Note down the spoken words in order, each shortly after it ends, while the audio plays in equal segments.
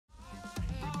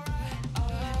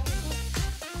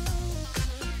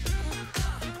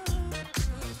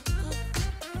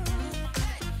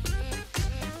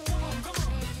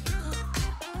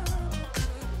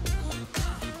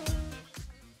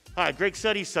Hi, Greg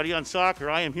Suttie, Suttie on Soccer.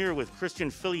 I am here with Christian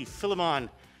Filimon.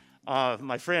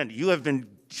 My friend, you have been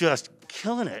just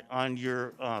killing it on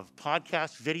your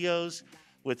podcast videos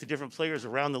with the different players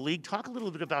around the league. Talk a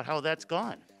little bit about how that's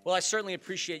gone. Well, I certainly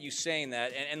appreciate you saying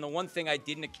that. And the one thing I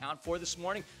didn't account for this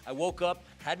morning, I woke up,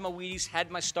 had my Wheaties, had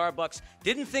my Starbucks,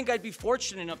 didn't think I'd be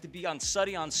fortunate enough to be on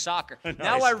Suttie on Soccer. Nice.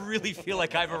 Now I really feel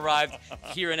like I've arrived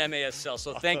here in MASL,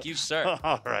 so thank you, sir.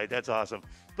 All right, that's awesome.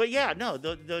 But yeah, no,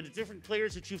 the different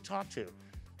players that you've talked to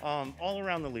all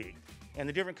around the league, and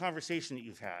the different conversation that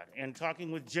you've had, and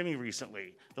talking with Jimmy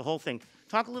recently, the whole thing.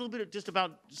 Talk a little bit just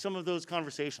about some of those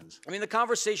conversations. I mean, the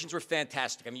conversations were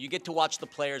fantastic. I mean, you get to watch the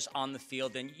players on the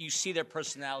field, and you see their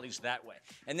personalities that way.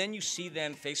 And then you see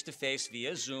them face-to-face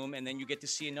via Zoom, and then you get to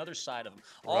see another side of them.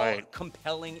 All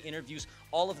compelling interviews,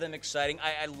 all of them exciting.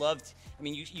 I loved, I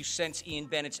mean, you sense Ian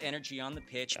Bennett's energy on the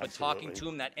pitch, but talking to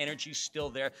him, that energy's still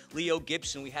there. Leo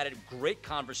Gibson, we had a great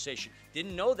conversation.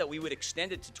 Didn't know that we would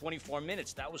extend it to 24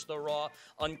 minutes. That was the raw,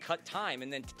 uncut time.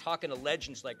 And then talking to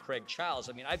legends like Craig Charles.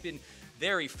 I mean, I've been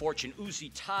very fortunate.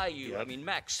 Uzi Tayu, I mean,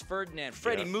 Max Ferdinand,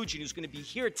 Freddie Mugin, who's going to be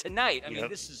here tonight. I mean,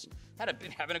 this is,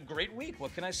 been having a great week.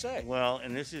 What can I say? Well,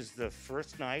 and this is the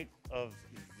first night of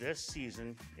this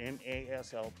season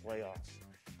MASL playoffs.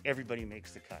 Everybody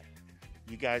makes the cut.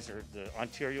 You guys are the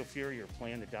Ontario Fury. You're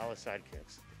playing the Dallas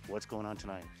Sidekicks. What's going on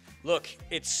tonight? Look,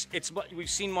 we've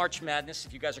seen March Madness.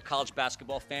 If you guys are college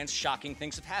basketball fans, shocking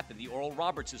things have happened. The Oral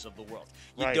Robertses of the world.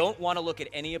 You don't want to look at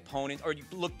any opponent, or you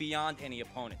look beyond any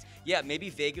opponent. Yeah, maybe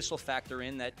Vegas will factor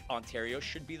in that Ontario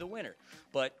should be the winner.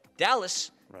 But Dallas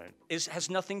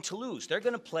has nothing to lose. They're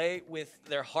going to play with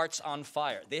their hearts on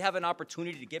fire. They have an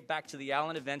opportunity to get back to the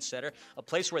Allen Event Center, a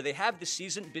place where they have this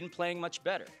season been playing much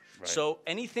better. So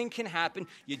anything can happen.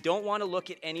 You don't want to look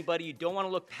at anybody. You don't want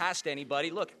to look past anybody.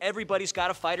 Look, everybody's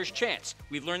got a fighter's chance.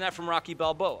 We've learned that from Rocky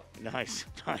Balboa. Nice,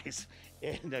 nice.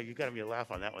 And you got me a laugh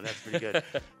on that one. That's pretty good.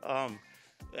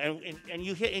 And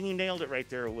you nailed it right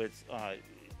there with,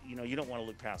 you know, you don't want to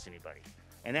look past anybody.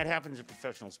 And that happens in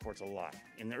professional sports a lot.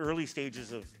 In the early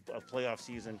stages of playoff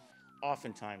season,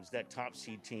 oftentimes that top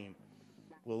seed team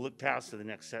will look past to the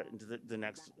next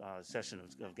session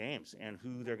of games and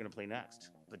who they're going to play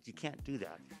next. But you can't do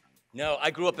that. No, I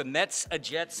grew up a Mets, a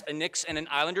Jets, a Knicks, and an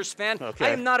Islanders fan. I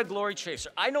am not a glory chaser.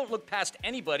 I don't look past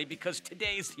anybody because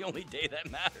today is the only day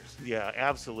that matters. Yeah,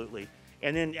 absolutely.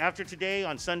 And then after today,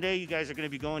 on Sunday, you guys are going to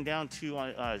be going down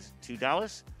to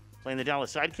Dallas, playing the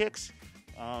Dallas Sidekicks.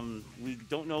 We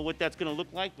don't know what that's going to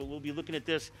look like, but we'll be looking at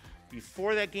this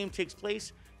before that game takes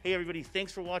place. Hey, everybody,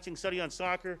 thanks for watching Suttie on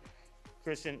Soccer.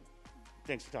 Christian,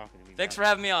 thanks for talking to me. Thanks for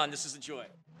having me on. This is a joy.